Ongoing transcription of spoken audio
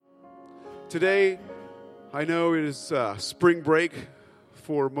Today, I know it is spring break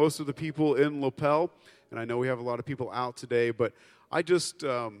for most of the people in Lapel, and I know we have a lot of people out today, but I just,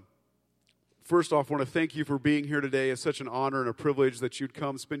 first off, want to thank you for being here today. It's such an honor and a privilege that you'd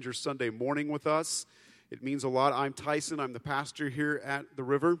come spend your Sunday morning with us. It means a lot. I'm Tyson. I'm the pastor here at the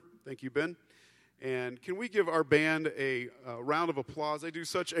River. Thank you, Ben. And can we give our band a round of applause? They do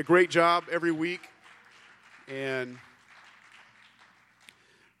such a great job every week, and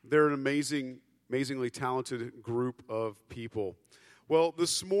they're an amazingly talented group of people. Well,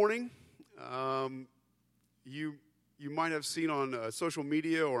 this morning, you might have seen on social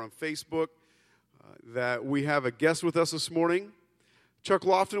media or on Facebook that we have a guest with us this morning. Chuck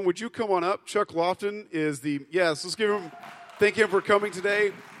Lofton, would you come on up? Chuck Lofton is let's thank him for coming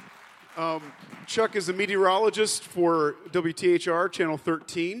today. Chuck is a meteorologist for WTHR, Channel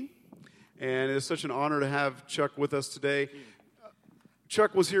 13, and it's such an honor to have Chuck with us today.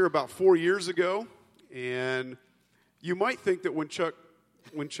 Chuck was here about 4 years ago, and you might think that when Chuck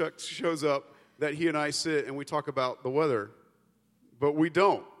shows up that he and I sit and we talk about the weather, but we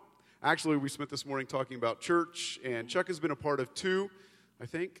don't. Actually, we spent this morning talking about church, and Chuck has been a part of two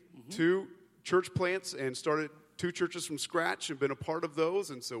church plants and started 2 churches from scratch and been a part of those,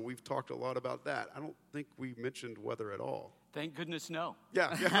 and so we've talked a lot about that. I don't think we mentioned weather at all. Thank goodness, no.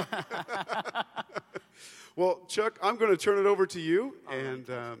 Yeah. Well, Chuck, I'm going to turn it over to you, and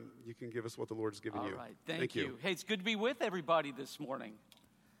you can give us what the Lord's given you. All right, thank you. Hey, it's good to be with everybody this morning.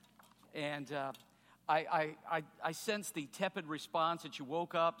 And I sensed the tepid response that you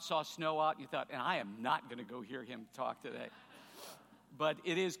woke up, saw snow out, and you thought, and I am not going to go hear him talk today. But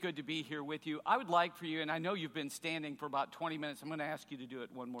it is good to be here with you. I would like for you, and I know you've been standing for about 20 minutes. I'm going to ask you to do it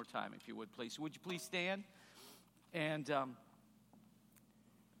one more time, if you would, please. Would you please stand? And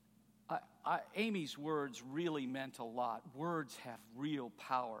Amy's words really meant a lot. Words have real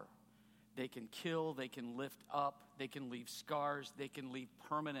power. They can kill, they can lift up, they can leave scars, they can leave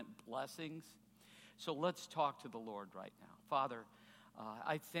permanent blessings. So let's talk to the Lord right now. Father,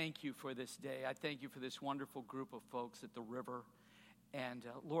 I thank you for this day. I thank you for this wonderful group of folks at the River. And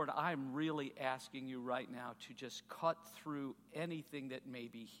Lord, I'm really asking you right now to just cut through anything that may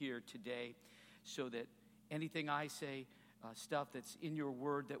be here today so that anything I say, stuff that's in your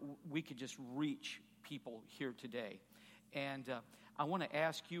word, that we could just reach people here today. And I want to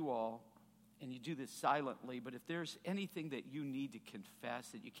ask you all, and you do this silently, but if there's anything that you need to confess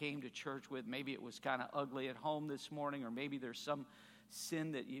that you came to church with, maybe it was kind of ugly at home this morning, or maybe there's some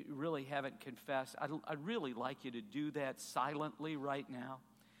sin that you really haven't confessed, I'd really like you to do that silently right now.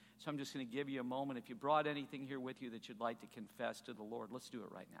 So I'm just going to give you a moment. If you brought anything here with you that you'd like to confess to the Lord, let's do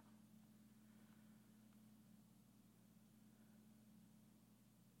it right now.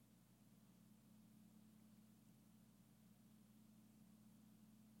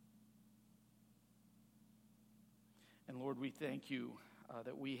 And Lord, we thank you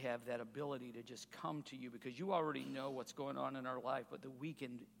that we have that ability to just come to you because you already know what's going on in our life, but that we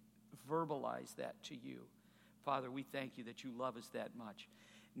can verbalize that to you. Father, we thank you that you love us that much.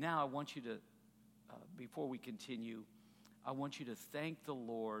 Now I want you to, before we continue, I want you to thank the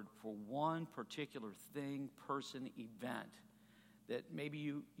Lord for one particular thing, person, event that maybe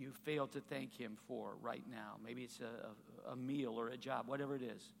you failed to thank him for right now. Maybe it's a meal or a job, whatever it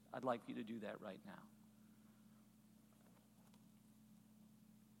is. I'd like you to do that right now.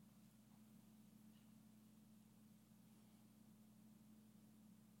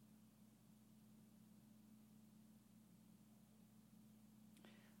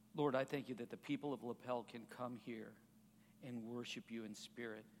 Lord, I thank you that the people of Lapel can come here and worship you in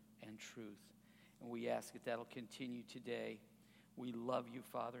spirit and truth. And we ask that that'll continue today. We love you,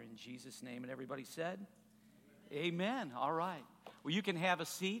 Father, in Jesus' name. And everybody said, Amen. All right. Well, you can have a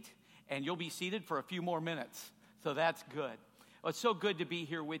seat, and you'll be seated for a few more minutes. So that's good. Well, it's so good to be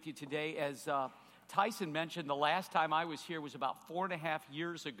here with you today. As Tyson mentioned, the last time I was here was about 4.5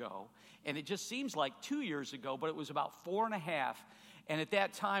 years ago. And it just seems like 2 years ago, but it was about 4.5. And at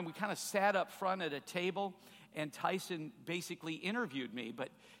that time, we kind of sat up front at a table, and Tyson basically interviewed me. But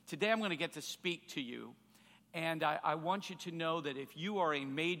today I'm going to get to speak to you. And I want you to know that if you are a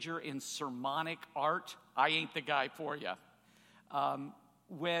major in sermonic art, I ain't the guy for you.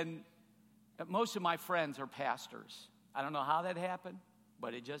 When most of my friends are pastors. I don't know how that happened,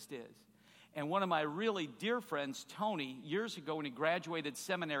 but it just is. And one of my really dear friends, Tony, years ago when he graduated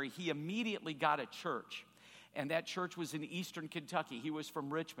seminary, he immediately got a church. And that church was in eastern Kentucky. He was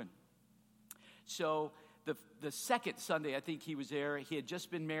from Richmond. So the second Sunday, I think he was there. He had just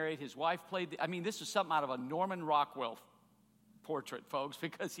been married. His wife played. This was something out of a Norman Rockwell portrait, folks,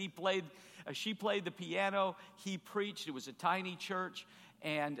 because she played the piano. He preached. It was a tiny church.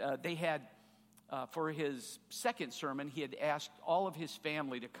 And they had for his second sermon, he had asked all of his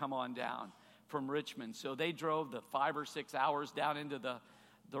family to come on down from Richmond. So they drove the 5 or 6 hours down into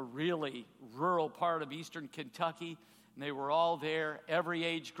the really rural part of eastern Kentucky. And they were all there, every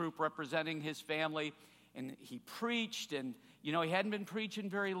age group representing his family. And he preached, and, he hadn't been preaching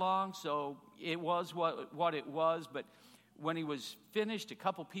very long, so it was what it was. But when he was finished, a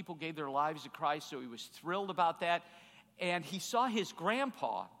couple people gave their lives to Christ, so he was thrilled about that. And he saw his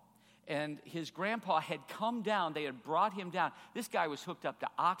grandpa, and his grandpa had come down. They had brought him down. This guy was hooked up to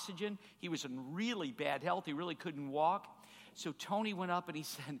oxygen. He was in really bad health. He really couldn't walk. So Tony went up and he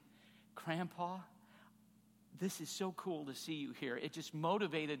said, "Grandpa, this is so cool to see you here. It just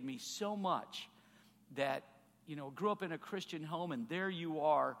motivated me so much that, grew up in a Christian home, and there you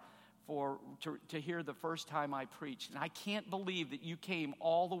are to hear the first time I preached. And I can't believe that you came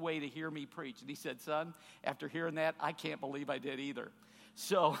all the way to hear me preach." And he said, "Son, after hearing that, I can't believe I did either."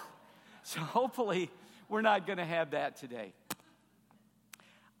 So hopefully we're not going to have that today.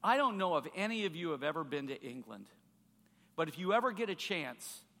 I don't know if any of you have ever been to England, but if you ever get a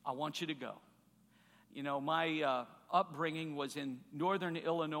chance, I want you to go. My upbringing was in northern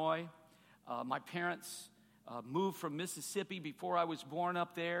Illinois. My parents moved from Mississippi before I was born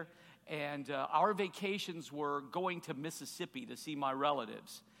up there, and our vacations were going to Mississippi to see my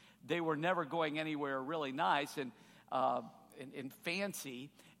relatives. They were never going anywhere really nice and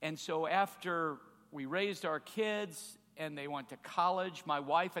fancy. And so after we raised our kids and they went to college, my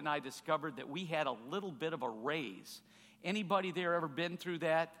wife and I discovered that we had a little bit of a raise. Anybody there ever been through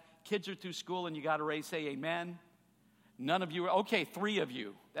that? Kids are through school and you got a raise. Say amen. None of you. Okay, 3 of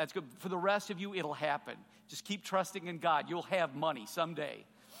you. That's good. For the rest of you, it'll happen. Just keep trusting in God. You'll have money someday.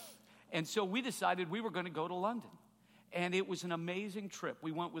 And so we decided we were going to go to London. And it was an amazing trip.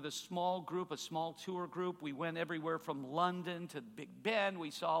 We went with a small group, a small tour group. We went everywhere from London to Big Ben. We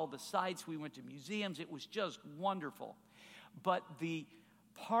saw all the sights. We went to museums. It was just wonderful. But the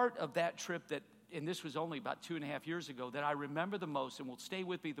part of that trip that, and this was only about 2.5 years ago, that I remember the most and will stay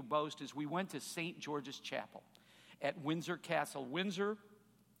with me the most is we went to St. George's Chapel at Windsor Castle. Windsor,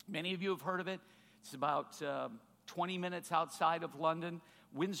 many of you have heard of it. It's about 20 minutes outside of London.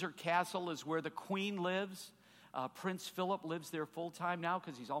 Windsor Castle is where the Queen lives. Prince Philip lives there full-time now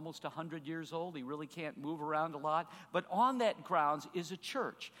because he's almost 100 years old. He really can't move around a lot. But on that grounds is a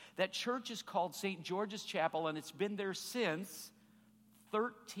church. That church is called St. George's Chapel, and it's been there since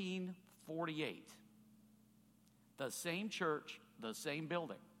 1348. The same church, the same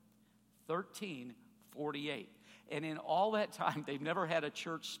building. 1348. And in all that time, they've never had a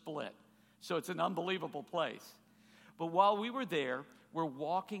church split. So it's an unbelievable place. But while we were there, we're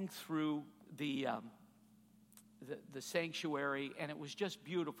walking through the sanctuary, and it was just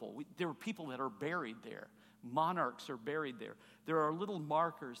beautiful. There were people that are buried there. Monarchs are buried there. There are little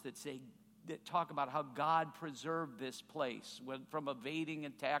markers that talk about how God preserved this place from evading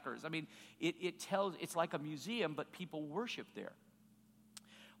attackers. I mean, it's like a museum, but people worship there.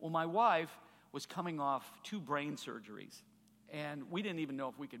 Well, my wife was coming off 2 brain surgeries, and we didn't even know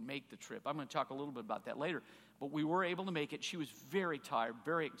if we could make the trip. I'm going to talk a little bit about that later. But we were able to make it. She was very tired,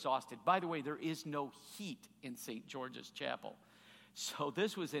 very exhausted. By the way, there is no heat in St. George's Chapel. So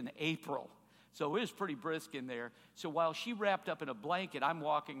this was in April. So it was pretty brisk in there. So while she wrapped up in a blanket, I'm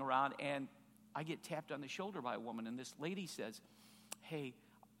walking around, and I get tapped on the shoulder by a woman. And this lady says, "Hey,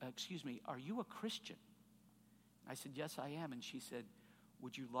 excuse me, are you a Christian?" I said, "Yes, I am." And she said,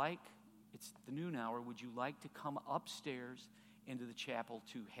 "Would you like, it's the noon hour, would you like to come upstairs into the chapel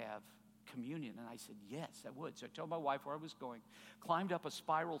to have communion?" And I said, "Yes, I would." So I told my wife where I was going, climbed up a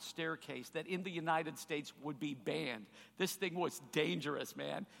spiral staircase that in the United States would be banned. This thing was dangerous,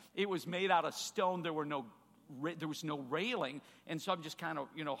 man. It was made out of stone. There was no railing, and so I'm just kind of,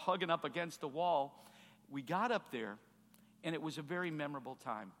 hugging up against the wall. We got up there, and it was a very memorable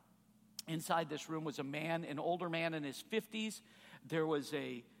time. Inside this room was a man, an older man in his 50s. There was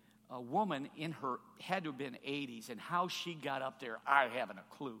a woman in her, had to have been 80s, and how she got up there, I haven't a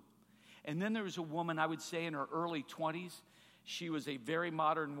clue. And then there was a woman, I would say in her early 20s. She was a very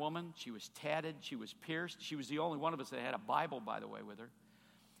modern woman. She was tatted. She was pierced. She was the only one of us that had a Bible, by the way, with her.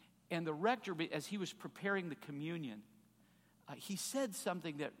 And the rector, as he was preparing the communion, he said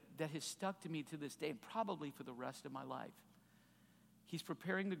something that has stuck to me to this day and probably for the rest of my life. He's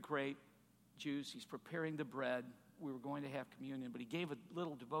preparing the grape juice. He's preparing the bread. We were going to have communion, but he gave a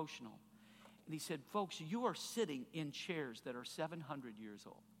little devotional. And he said, "Folks, you are sitting in chairs that are 700 years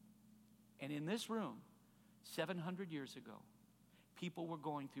old. And in this room, 700 years ago, people were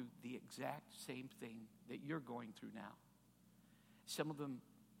going through the exact same thing that you're going through now. Some of them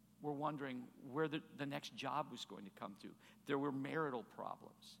were wondering where the next job was going to come to. There were marital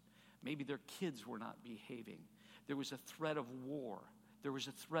problems. Maybe their kids were not behaving. There was a threat of war. There was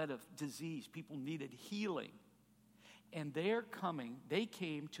a threat of disease. People needed healing. And they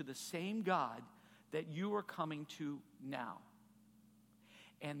came to the same God that you are coming to now.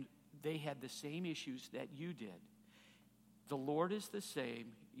 And they had the same issues that you did. The Lord is the same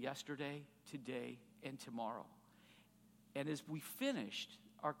yesterday, today, and tomorrow. And as we finished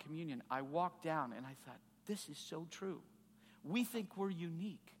our communion, I walked down and I thought, this is so true. We think we're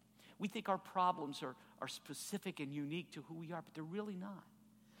unique. We think our problems are specific and unique to who we are, but they're really not.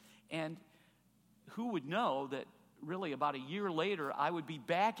 And who would know that really about a year later, I would be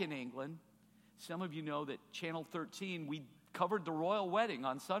back in England. Some of you know that Channel 13, we covered the royal wedding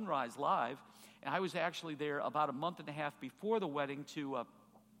on Sunrise Live. And I was actually there about a month and a half before the wedding to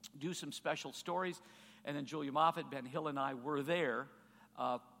do some special stories. And then Julia Moffett, Ben Hill, and I were there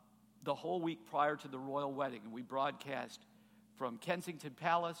the whole week prior to the royal wedding. And we broadcast from Kensington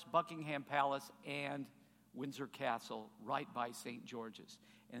Palace, Buckingham Palace, and Windsor Castle, right by St. George's.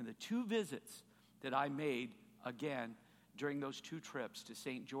 And the two visits that I made, again, during those two trips to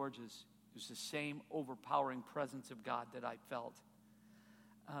St. George's, it was the same overpowering presence of God that I felt.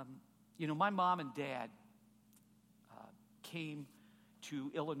 My mom and dad came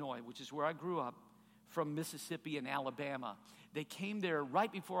to Illinois, which is where I grew up, from Mississippi and Alabama. They came there right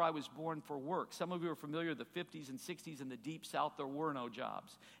before I was born for work. Some of you are familiar with the 50s and 60s in the Deep South. There were no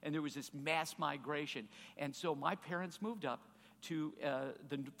jobs. And there was this mass migration. And so my parents moved up to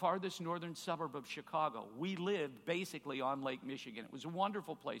the farthest northern suburb of Chicago. We lived basically on Lake Michigan. It was a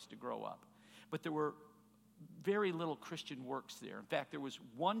wonderful place to grow up. But there were very little Christian works there. In fact, there was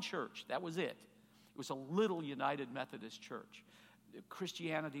one church. That was it. It was a little United Methodist church.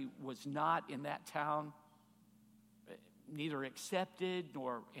 Christianity was not in that town neither accepted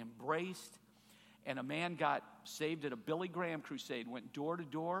nor embraced. And a man got saved at a Billy Graham crusade, went door to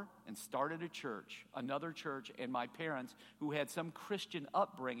door and started a church, another church. And my parents, who had some Christian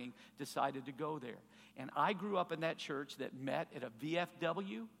upbringing, decided to go there. And I grew up in that church that met at a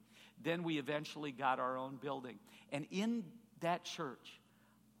VFW. Then we eventually got our own building. And in that church,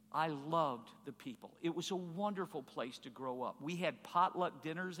 I loved the people. It was a wonderful place to grow up. We had potluck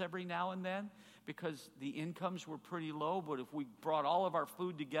dinners every now and then because the incomes were pretty low, but if we brought all of our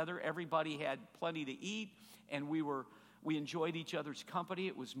food together, everybody had plenty to eat, and we enjoyed each other's company.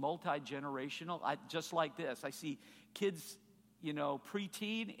 It was multi-generational. Just like this, I see kids,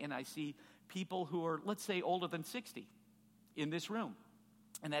 preteen, and I see people who are, let's say, older than 60 in this room.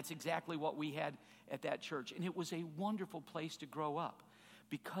 And that's exactly what we had at that church. And it was a wonderful place to grow up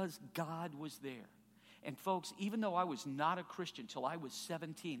because God was there. And folks, even though I was not a Christian till I was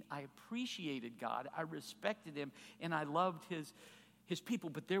 17, I appreciated God, I respected him, and I loved his people.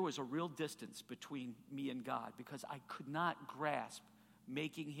 But there was a real distance between me and God because I could not grasp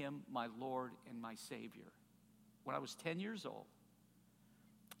making him my Lord and my Savior. When I was 10 years old,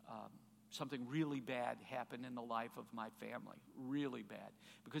 something really bad happened in the life of my family, really bad.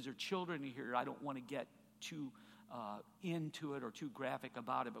 Because there are children here, I don't want to get too into it or too graphic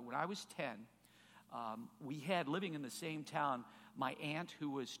about it, but when I was 10, we had, living in the same town, my aunt who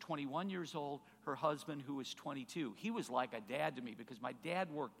was 21 years old, her husband who was 22. He was like a dad to me because my dad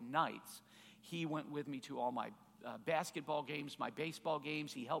worked nights. He went with me to all my basketball games, my baseball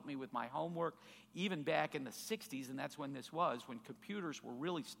games. He helped me with my homework, even back in the 60s, and that's when this was, when computers were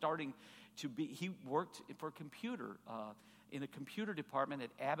really starting to be. He worked for in a computer department at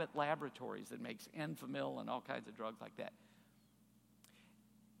Abbott Laboratories that makes Enfamil and all kinds of drugs like that.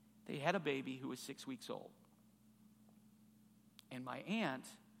 They had a baby who was 6 weeks old. And my aunt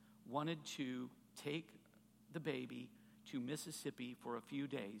wanted to take the baby to Mississippi for a few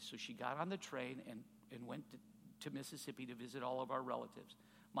days. So she got on the train and went to Mississippi to visit all of our relatives.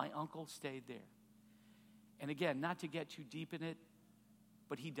 My uncle stayed there. And again, not to get too deep in it,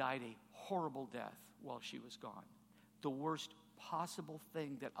 but he died a horrible death while she was gone. The worst possible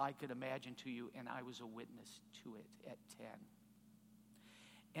thing that I could imagine to you, and I was a witness to it at 10.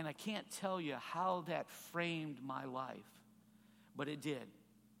 And I can't tell you how that framed my life, but it did.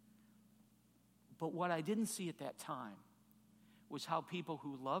 But what I didn't see at that time was how people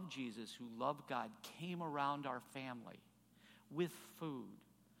who loved Jesus, who loved God, came around our family with food.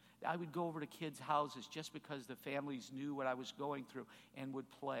 I would go over to kids' houses just because the families knew what I was going through and would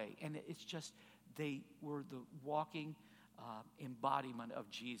play. And it's just, they were the walking embodiment of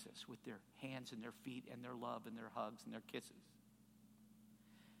Jesus with their hands and their feet and their love and their hugs and their kisses.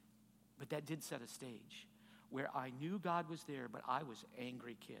 But that did set a stage where I knew God was there, but I was an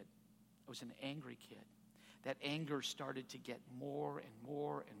angry kid. I was an angry kid. That anger started to get more and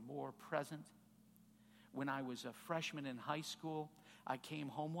more and more present. When I was a freshman in high school, I came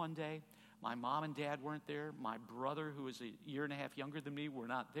home one day. My mom and dad weren't there. My brother, who was a year and a half younger than me, were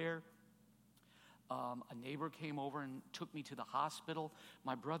not there. A neighbor came over and took me to the hospital.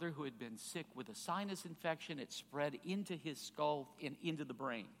 My brother, who had been sick with a sinus infection, it spread into his skull and into the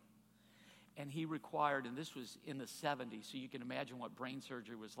brain. And he required, and this was in the 70s, so you can imagine what brain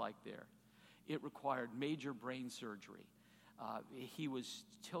surgery was like there. It required major brain surgery. He was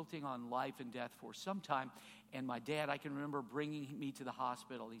tilting on life and death for some time. And my dad, I can remember bringing me to the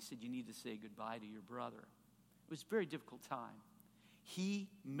hospital. He said, you need to say goodbye to your brother. It was a very difficult time. He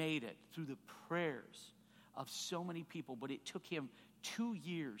made it through the prayers of so many people, but it took him 2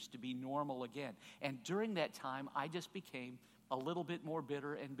 years to be normal again. And during that time, I just became a little bit more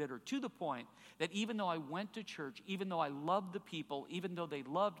bitter and bitter, to the point that even though I went to church, even though I loved the people, even though they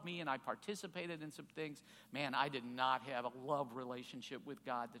loved me and I participated in some things, man, I did not have a love relationship with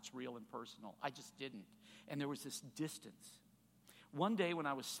God that's real and personal. I just didn't. And there was this distance. One day when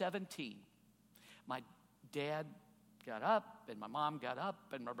I was 17, my dad got up, and my mom got up,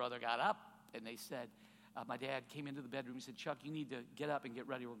 and my brother got up, and they said, my dad came into the bedroom and said, Chuck, you need to get up and get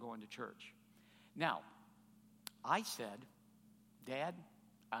ready. We're going to church. Now, I said, Dad,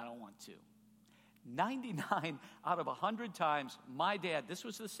 I don't want to. 99 out of 100 times, my dad, this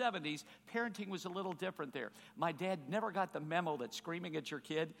was the 70s, parenting was a little different there. My dad never got the memo that screaming at your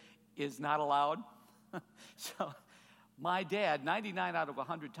kid is not allowed. So my dad, 99 out of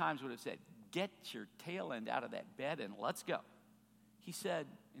 100 times, would have said, get your tail end out of that bed and let's go. He said,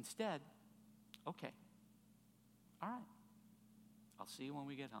 instead, okay, all right, I'll see you when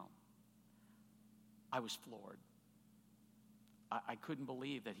we get home. I was floored. I couldn't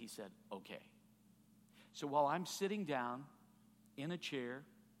believe that he said, okay. So while I'm sitting down in a chair,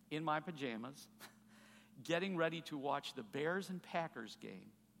 in my pajamas, getting ready to watch the Bears and Packers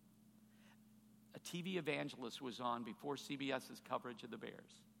game, a TV evangelist was on before CBS's coverage of the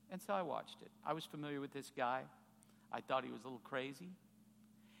Bears. And so I watched it. I was familiar with this guy. I thought he was a little crazy.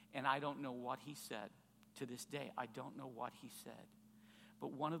 And I don't know what he said. To this day, I don't know what he said.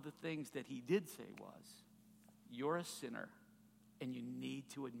 But one of the things that he did say was, you're a sinner, and you need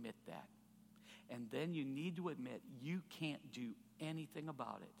to admit that. And then you need to admit you can't do anything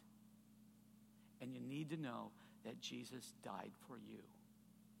about it. And you need to know that Jesus died for you.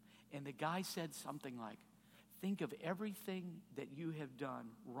 And the guy said something like, think of everything that you have done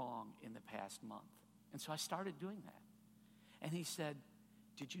wrong in the past month. And so I started doing that. And he said,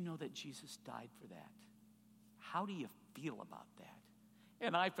 did you know that Jesus died for that? How do you feel about that?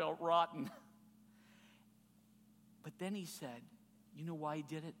 And I felt rotten. But then he said, you know why he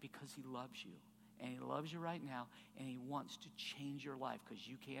did it? Because he loves you. And he loves you right now, and he wants to change your life because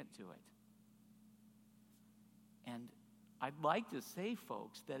you can't do it. And I'd like to say,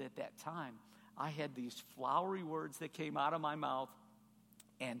 folks, that at that time, I had these flowery words that came out of my mouth,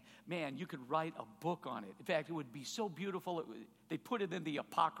 and man, you could write a book on it. In fact, it would be so beautiful, they put it in the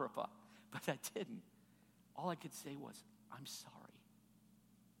Apocrypha, but I didn't. All I could say was, I'm sorry,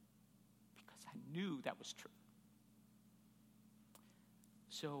 because I knew that was true.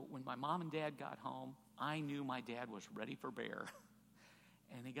 So when my mom and dad got home, I knew my dad was ready for bear.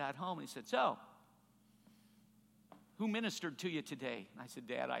 And he got home and he said, so, who ministered to you today? And I said,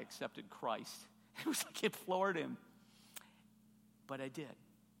 Dad, I accepted Christ. It was like it floored him. But I did.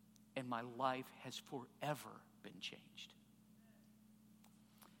 And my life has forever been changed.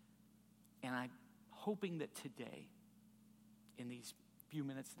 And I'm hoping that today, in these few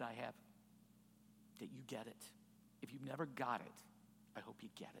minutes that I have, that you get it. If you've never got it, I hope you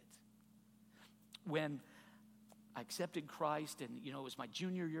get it. When I accepted Christ, and it was my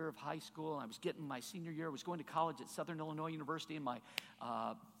junior year of high school, and I was getting my senior year, I was going to college at Southern Illinois University, and my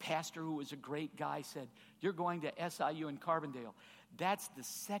pastor, who was a great guy, said, you're going to SIU in Carbondale. That's the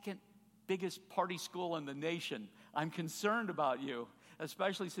second biggest party school in the nation. I'm concerned about you,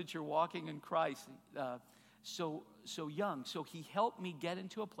 especially since you're walking in Christ so young. So he helped me get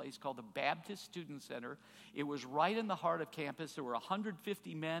into a place called the Baptist Student Center. It was right in the heart of campus. There were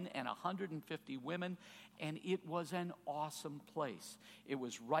 150 men and 150 women, and it was an awesome place. It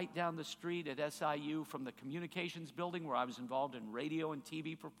was right down the street at SIU from the communications building where I was involved in radio and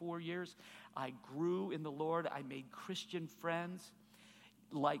TV for 4 years. I grew in the Lord. I made Christian friends.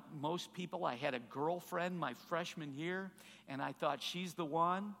 Like most people, I had a girlfriend my freshman year, and I thought she's the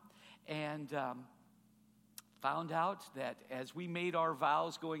one. And found out that as we made our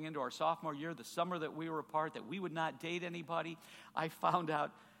vows going into our sophomore year, the summer that we were apart, that we would not date anybody. I found out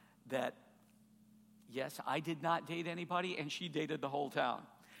that, yes, I did not date anybody, and she dated the whole town.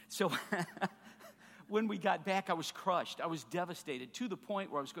 So when we got back, I was crushed. I was devastated to the point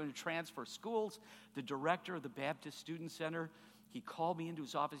where I was going to transfer schools. The director of the Baptist Student Center He called me into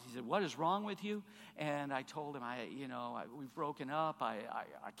his office. He said, "What is wrong with you?" And I told him, we've broken up. I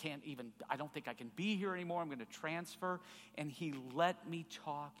can't even, I don't think I can be here anymore. I'm going to transfer. And he let me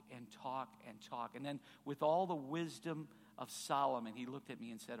talk and talk and talk. And then with all the wisdom of Solomon, he looked at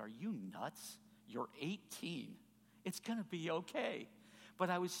me and said, "Are you nuts? You're 18. It's going to be okay." But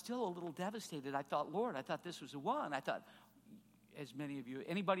I was still a little devastated. I thought, Lord, I thought this was the one. I thought, as many of you,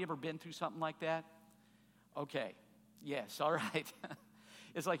 anybody ever been through something like that? Okay. Yes, all right.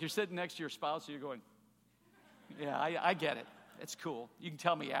 It's like you're sitting next to your spouse and you're going, yeah, I get it. It's cool. You can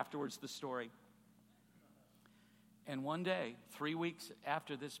tell me afterwards the story. And one day, 3 weeks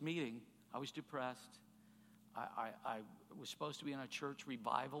after this meeting, I was depressed. I was supposed to be on a church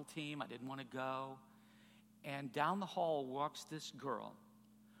revival team. I didn't want to go. And down the hall walks this girl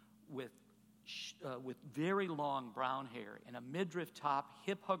with very long brown hair and a midriff top,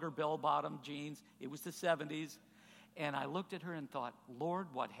 hip hugger bell-bottom jeans. It was the 70s. And I looked at her and thought, Lord,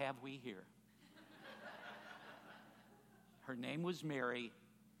 what have we here? Her name was Mary,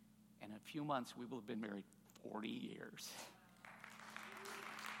 and in a few months we will have been married 40 years.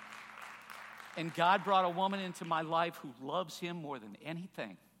 And God brought a woman into my life who loves him more than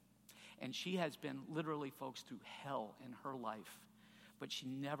anything. And she has been literally, folks, through hell in her life. But she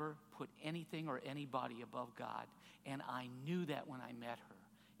never put anything or anybody above God. And I knew that when I met her.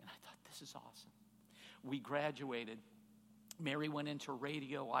 And I thought, this is awesome. We graduated. Mary went into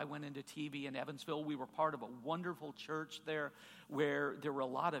radio. I went into TV in Evansville. We were part of a wonderful church there where there were a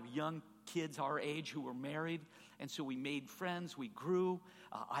lot of young kids our age who were married. And so we made friends. We grew.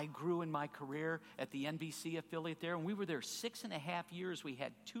 I grew in my career at the NBC affiliate there. And we were there 6.5 years. We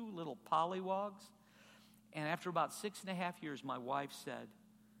had 2 little pollywogs. And after about 6.5 years, my wife said,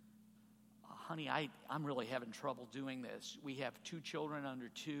 honey, I'm really having trouble doing this. We have 2 children under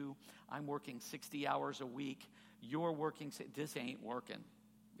 2. I'm working 60 hours a week. You're working. This ain't working.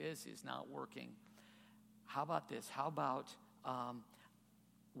 This is not working. How about this? How about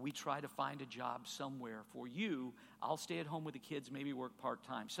we try to find a job somewhere for you? I'll stay at home with the kids, maybe work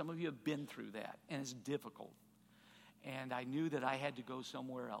part-time. Some of you have been through that, and it's difficult. And I knew that I had to go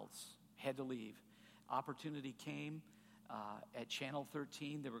somewhere else, had to leave. Opportunity came. At Channel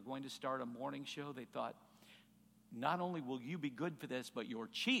 13, they were going to start a morning show. They thought, not only will you be good for this, but you're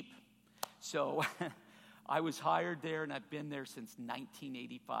cheap. So I was hired there, and I've been there since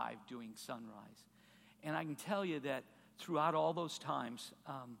 1985 doing Sunrise. And I can tell you that throughout all those times,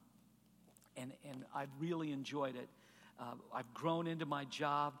 and I've really enjoyed it. I've grown into my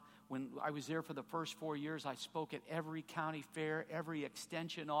job. When I was there for the first 4 years, I spoke at every county fair, every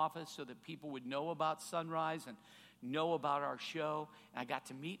extension office so that people would know about Sunrise and know about our show. And I got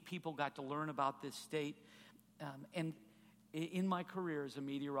to meet people, got to learn about this state. And in my career as a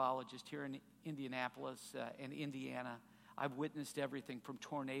meteorologist here in Indianapolis and Indiana, I've witnessed everything from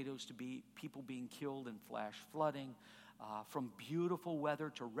tornadoes to people being killed in flash flooding, from beautiful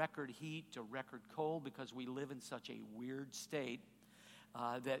weather to record heat to record cold, because we live in such a weird state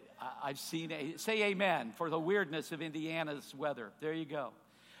that I've seen. Say amen for the weirdness of Indiana's weather. There you go.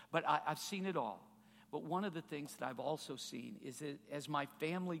 But I've seen it all. But one of the things that I've also seen is that as my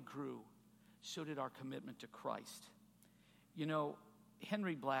family grew, so did our commitment to Christ. You know,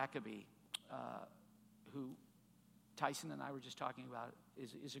 Henry Blackaby, who Tyson and I were just talking about,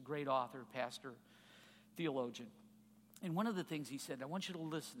 is a great author, pastor, theologian. And one of the things he said, I want you to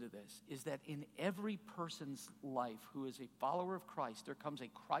listen to this, is that in every person's life who is a follower of Christ, there comes a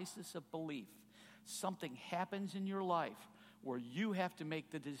crisis of belief. Something happens in your life where you have to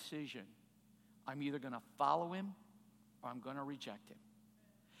make the decision, I'm either going to follow him or I'm going to reject him.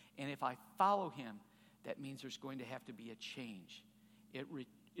 And if I follow him, that means there's going to have to be a change. It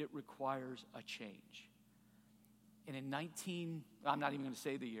requires a change. And in I'm not even going to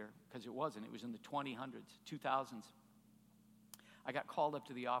say the year because it wasn't. It was in the 2000s. I got called up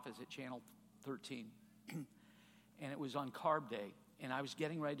to the office at Channel 13, and it was on Carb Day. And I was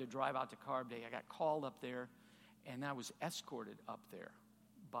getting ready to drive out to Carb Day. I got called up there, and I was escorted up there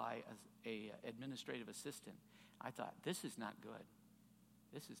by a administrative assistant. I thought, this is not good.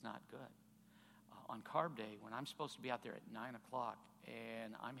 This is not good. On Carb Day, when I'm supposed to be out there at 9 o'clock,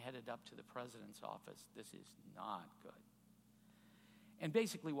 and I'm headed up to the president's office, this is not good. And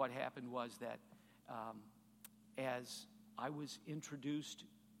basically what happened was that as I was introduced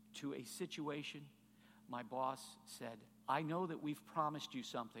to a situation, my boss said, I know that we've promised you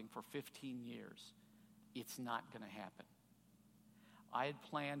something for 15 years. It's not going to happen. I had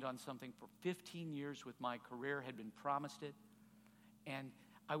planned on something for 15 years with my career, had been promised it, and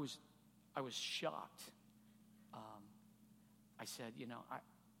I was shocked. I said,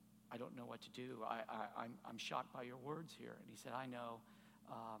 I don't know what to do. I'm shocked by your words here. And he said, I know.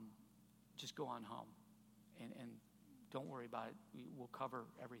 Just go on home. And don't worry about it. We'll cover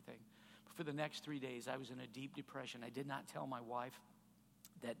everything. But for the next 3 days, I was in a deep depression. I did not tell my wife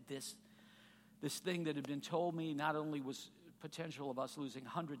that this thing that had been told me not only was potential of us losing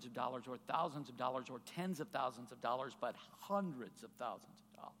hundreds of dollars or thousands of dollars or tens of thousands of dollars, but hundreds of thousands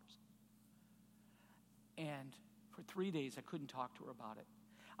of dollars. And for 3 days, I couldn't talk to her about it.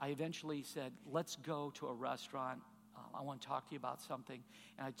 I eventually said, let's go to a restaurant. I want to talk to you about something.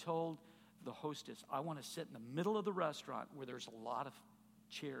 And I told the hostess, I want to sit in the middle of the restaurant where there's a lot of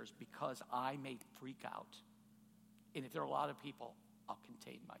chairs because I may freak out. And if there are a lot of people, I'll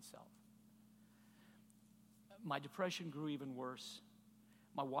contain myself. My depression grew even worse.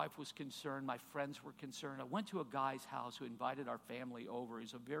 My wife was concerned. My friends were concerned. I went to a guy's house who invited our family over.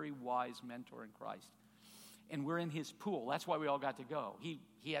 He's a very wise mentor in Christ. And we're in his pool. That's why we all got to go. He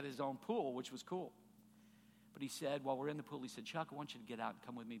had his own pool, which was cool. But he said, while we're in the pool, he said, Chuck, I want you to get out and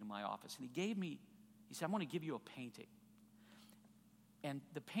come with me to my office. And he said, I'm going to give you a painting. And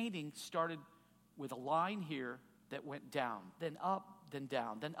the painting started with a line here that went down, then up, then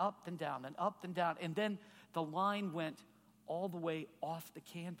down, then up, then down, then up, then down. And then the line went all the way off the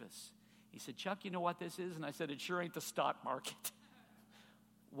canvas. He said, Chuck, you know what this is? And I said, it sure ain't the stock market.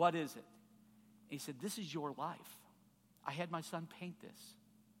 What is it? He said, this is your life. I had my son paint this.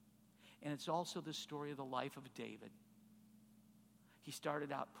 And it's also the story of the life of David. He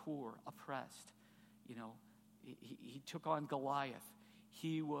started out poor, oppressed. You know, he took on Goliath.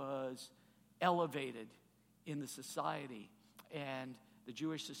 He was elevated in the society and the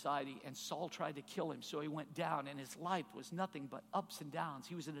Jewish society, and Saul tried to kill him, so he went down, and his life was nothing but ups and downs.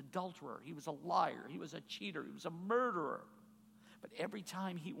 He was an adulterer. He was a liar. He was a cheater. He was a murderer. But every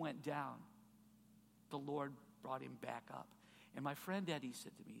time he went down, the Lord brought him back up. And my friend Eddie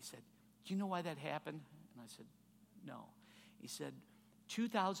said to me, he said, do you know why that happened? And I said, no. He said,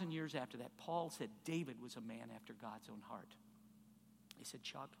 2,000 years after that, Paul said David was a man after God's own heart. He said,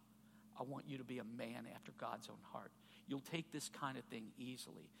 Chuck, I want you to be a man after God's own heart. You'll take this kind of thing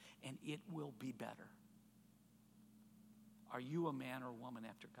easily, and it will be better. Are you a man or woman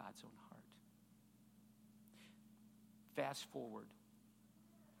after God's own heart? Fast forward,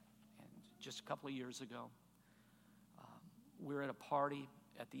 and just a couple of years ago, we're at a party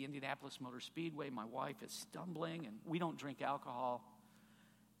at the Indianapolis Motor Speedway. My wife is stumbling, and we don't drink alcohol.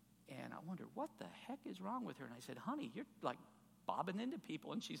 And I wondered, what the heck is wrong with her? And I said, honey, you're like bobbing into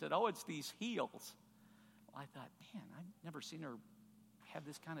people. And she said, oh, it's these heels. Well, I thought, man, I've never seen her have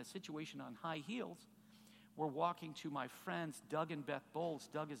this kind of situation on high heels. We're walking to my friends, Doug and Beth Bowles.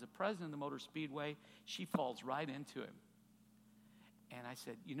 Doug is the president of the Motor Speedway. She falls right into him. And I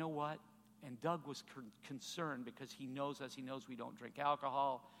said, you know what? And Doug was concerned because he knows us. He knows we don't drink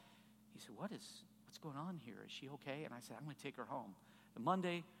alcohol. He said, what's going on here? Is she okay? And I said, I'm going to take her home. The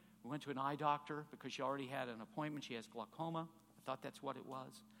Monday, we went to an eye doctor because she already had an appointment. She has glaucoma. I thought that's what it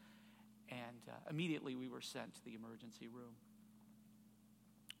was. And immediately we were sent to the emergency room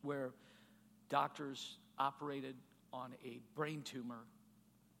where doctors operated on a brain tumor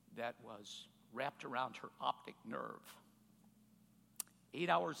that was wrapped around her optic nerve. 8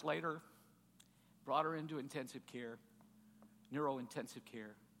 hours later, brought her into intensive care, neurointensive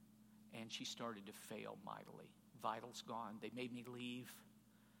care, and she started to fail mightily. Vitals gone. They made me leave.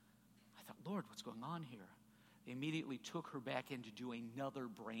 I thought, Lord, what's going on here? They immediately took her back in to do another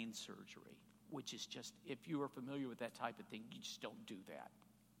brain surgery, which is just, if you are familiar with that type of thing, you just don't do that.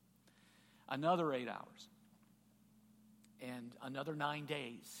 Another 8 hours. And another 9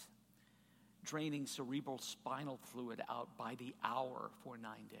 days, draining cerebral spinal fluid out by the hour for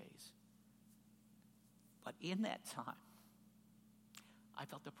 9 days. But in that time, I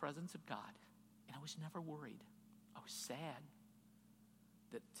felt the presence of God, and I was never worried. I was sad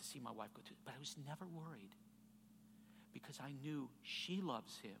to see my wife go through it, but I was never worried because I knew she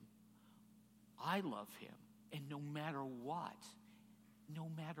loves him, I love him, and no matter what,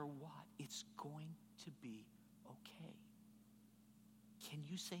 it's going to be okay. Can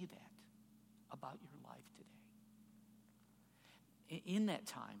you say that about your life today? In that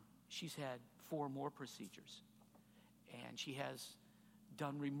time, she's had 4 more procedures, and she has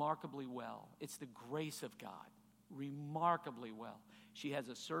done remarkably well. It's the grace of God, remarkably well. She has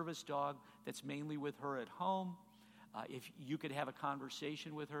a service dog that's mainly with her at home. If you could have a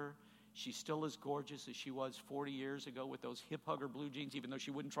conversation with her, she's still as gorgeous as she was 40 years ago with those hip hugger blue jeans, even though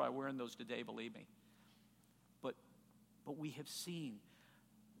she wouldn't try wearing those today, believe me. But we have seen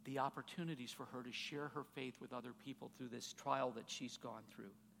the opportunities for her to share her faith with other people through this trial that she's gone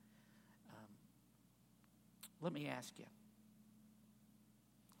through. Let me ask you,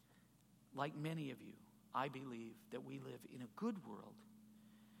 like many of you, I believe that we live in a good world,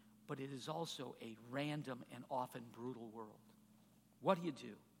 but it is also a random and often brutal world. What do you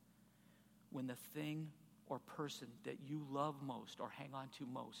do when the thing or person that you love most or hang on to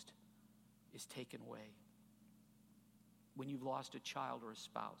most is taken away? When you've lost a child or a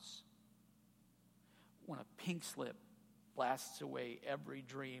spouse? When a pink slip blasts away every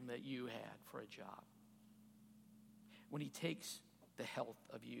dream that you had for a job? When he takes the health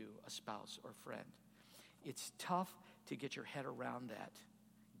of you, a spouse or friend? It's tough to get your head around that.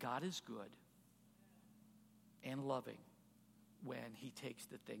 God is good and loving when he takes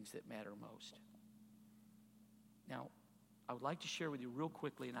the things that matter most. Now, I would like to share with you real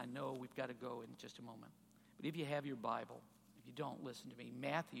quickly, and I know we've got to go in just a moment, but if you have your Bible, if you don't, listen to me.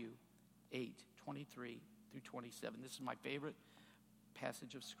 Matthew 8:23 through 27. This is my favorite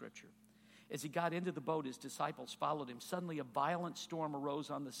passage of Scripture. As he got into the boat, his disciples followed him. Suddenly a violent storm arose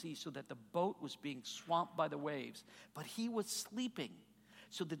on the sea so that the boat was being swamped by the waves. But he was sleeping.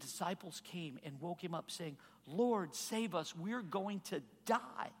 So the disciples came and woke him up, saying, "Lord, save us, we're going to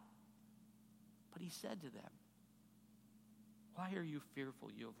die." But he said to them, "Why are you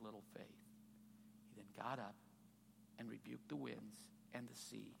fearful, you of little faith?" He then got up and rebuked the winds and the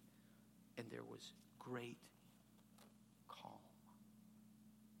sea, and there was great calm.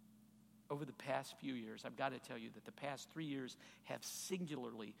 Over the past few years, I've got to tell you that the past 3 years have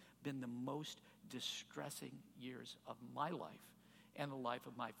singularly been the most distressing years of my life and the life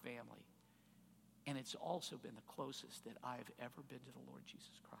of my family. And it's also been the closest that I've ever been to the Lord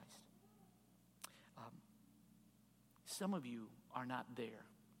Jesus Christ. Some of you are not there.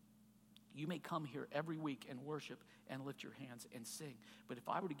 You may come here every week and worship and lift your hands and sing. But if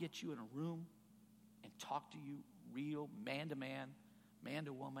I were to get you in a room and talk to you real, man to man, man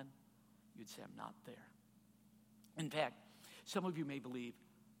to woman, you'd say, "I'm not there." In fact, some of you may believe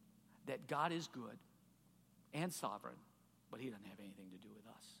that God is good and sovereign, but he doesn't have anything to do with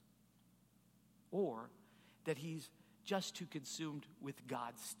us. Or that he's just too consumed with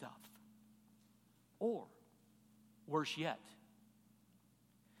God's stuff. Or, worse yet,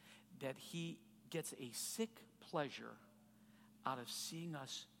 that he gets a sick pleasure out of seeing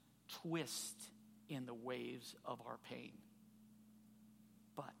us twist in the waves of our pain.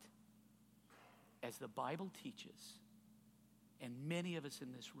 But as the Bible teaches, and many of us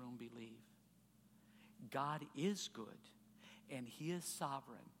in this room believe, God is good and he is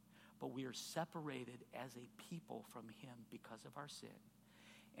sovereign, but we are separated as a people from him because of our sin.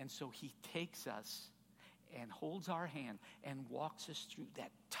 And so he takes us and holds our hand and walks us through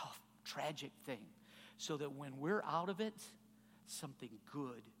that tough, tragic thing, so that when we're out of it, something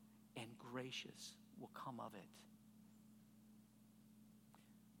good and gracious will come of it.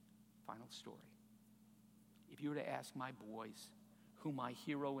 Final story. If you were to ask my boys who my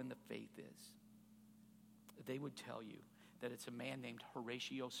hero in the faith is, they would tell you that it's a man named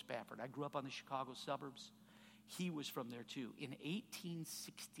Horatio Spafford. I grew up on the Chicago suburbs. He was from there too. In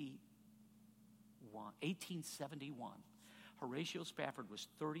 1871, Horatio Spafford was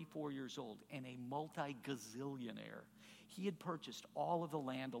 34 years old and a multi-gazillionaire. He had purchased all of the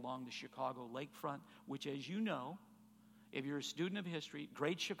land along the Chicago lakefront, which, as you know, if you're a student of history,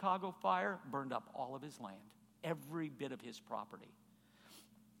 Great Chicago Fire burned up all of his land, every bit of his property.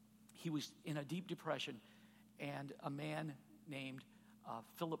 He was in a deep depression, and a man named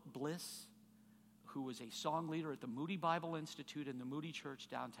Philip Bliss, who was a song leader at the Moody Bible Institute in the Moody Church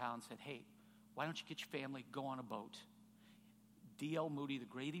downtown, said, "Hey, why don't you get your family, go on a boat? D.L. Moody, the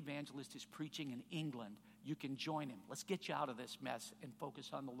great evangelist, is preaching in England. You can join him. Let's get you out of this mess and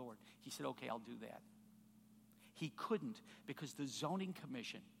focus on the Lord." He said, "Okay, I'll do that." He couldn't, because the zoning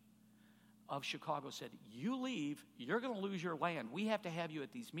commission of Chicago said, "You leave, you're going to lose your land. We have to have you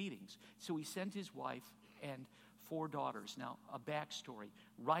at these meetings." So he sent his wife and 4 daughters. Now, a backstory.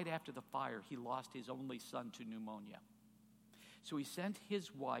 Right after the fire, he lost his only son to pneumonia. So he sent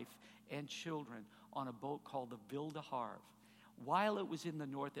his wife and children on a boat called the Ville de Havre. While it was in the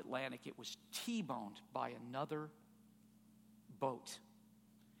North Atlantic, it was T-boned by another boat.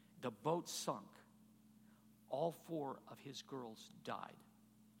 The boat sunk. All 4 of his girls died.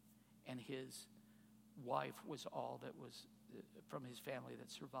 And his wife was all that was from his family that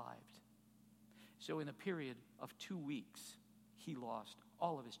survived. So in a period of 2 weeks, he lost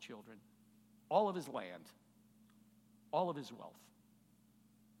all of his children, all of his land, all of his wealth.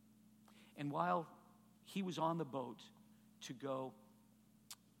 And while he was on the boat to go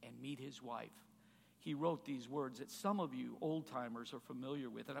and meet his wife, he wrote these words that some of you old-timers are familiar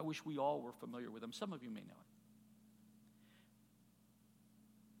with, and I wish we all were familiar with them. Some of you may know it.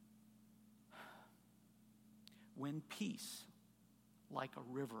 "When peace, like a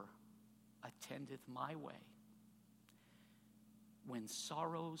river, attendeth my way. When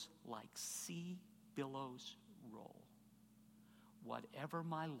sorrows like sea billows roll, whatever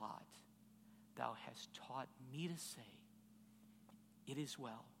my lot, thou hast taught me to say, it is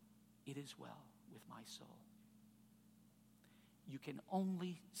well with my soul. You can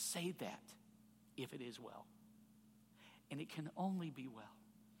only say that if it is well. And it can only be well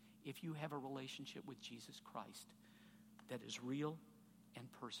if you have a relationship with Jesus Christ that is real and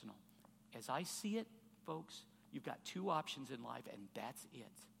personal. As I see it, folks, you've got two options in life, and that's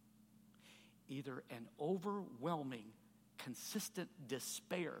it. Either an overwhelming, consistent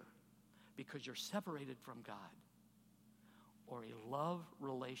despair because you're separated from God, or a love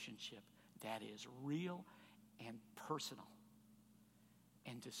relationship that is real and personal.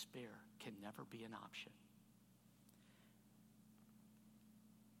 And despair can never be an option.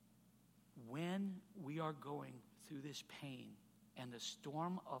 When we are going through this pain and the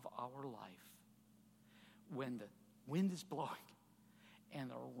storm of our life, when the wind is blowing and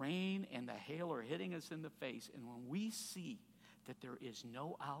the rain and the hail are hitting us in the face, and when we see that there is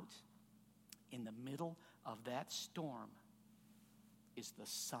no out, in the middle of that storm is the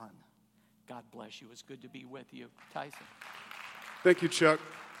sun. God bless you. It's good to be with you. Tyson. Thank you, Chuck.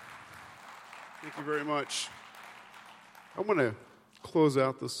 Thank you very much. I want to close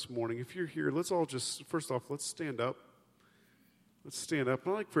out this morning. If you're here, let's all just, first off, let's stand up. Let's stand up.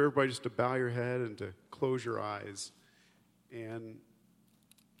 I'd like for everybody just to bow your head and to close your eyes. And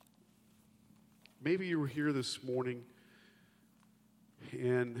maybe you were here this morning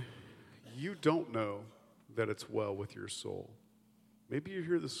and you don't know that it's well with your soul. Maybe you're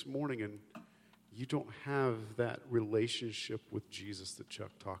here this morning and you don't have that relationship with Jesus that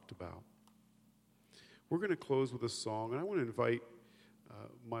Chuck talked about. We're going to close with a song, and I want to invite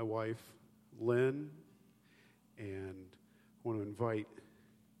my wife, Lynn, and I want to invite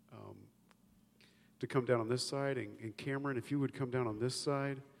to come down on this side, and Cameron, if you would come down on this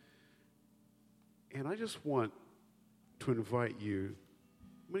side. And I just want to invite you,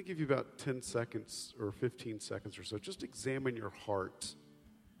 I'm going to give you about 10 seconds or 15 seconds or so. Just examine your heart.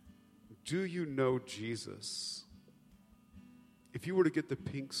 Do you know Jesus? If you were to get the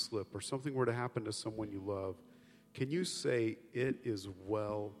pink slip or something were to happen to someone you love, can you say, it is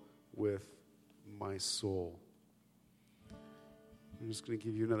well with my soul? I'm just going to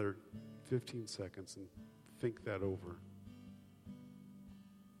give you another 15 seconds and think that over.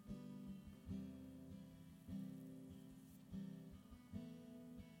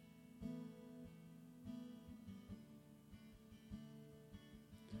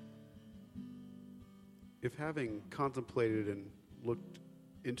 If having contemplated and looked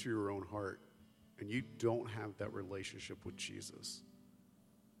into your own heart and you don't have that relationship with Jesus,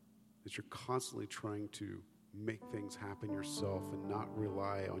 that you're constantly trying to make things happen yourself and not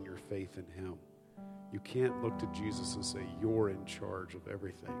rely on your faith in Him, you can't look to Jesus and say, you're in charge of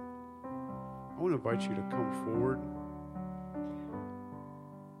everything. I want to invite you to come forward.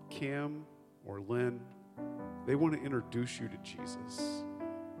 Cam or Lynn, they want to introduce you to Jesus.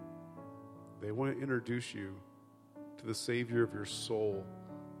 They want to introduce you to the Savior of your soul.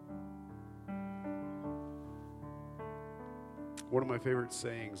 One of my favorite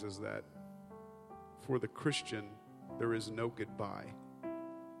sayings is that for the Christian, there is no goodbye.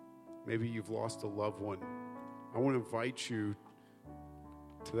 Maybe you've lost a loved one. I want to invite you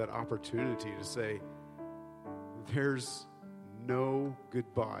to that opportunity to say, there's no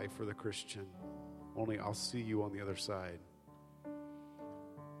goodbye for the Christian. Only I'll see you on the other side.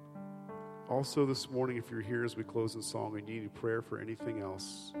 Also this morning, if you're here as we close in song and you need prayer for anything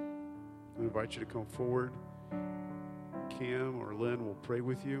else, I invite you to come forward. Cam or Lynn will pray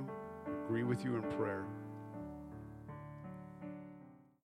with you, agree with you in prayer.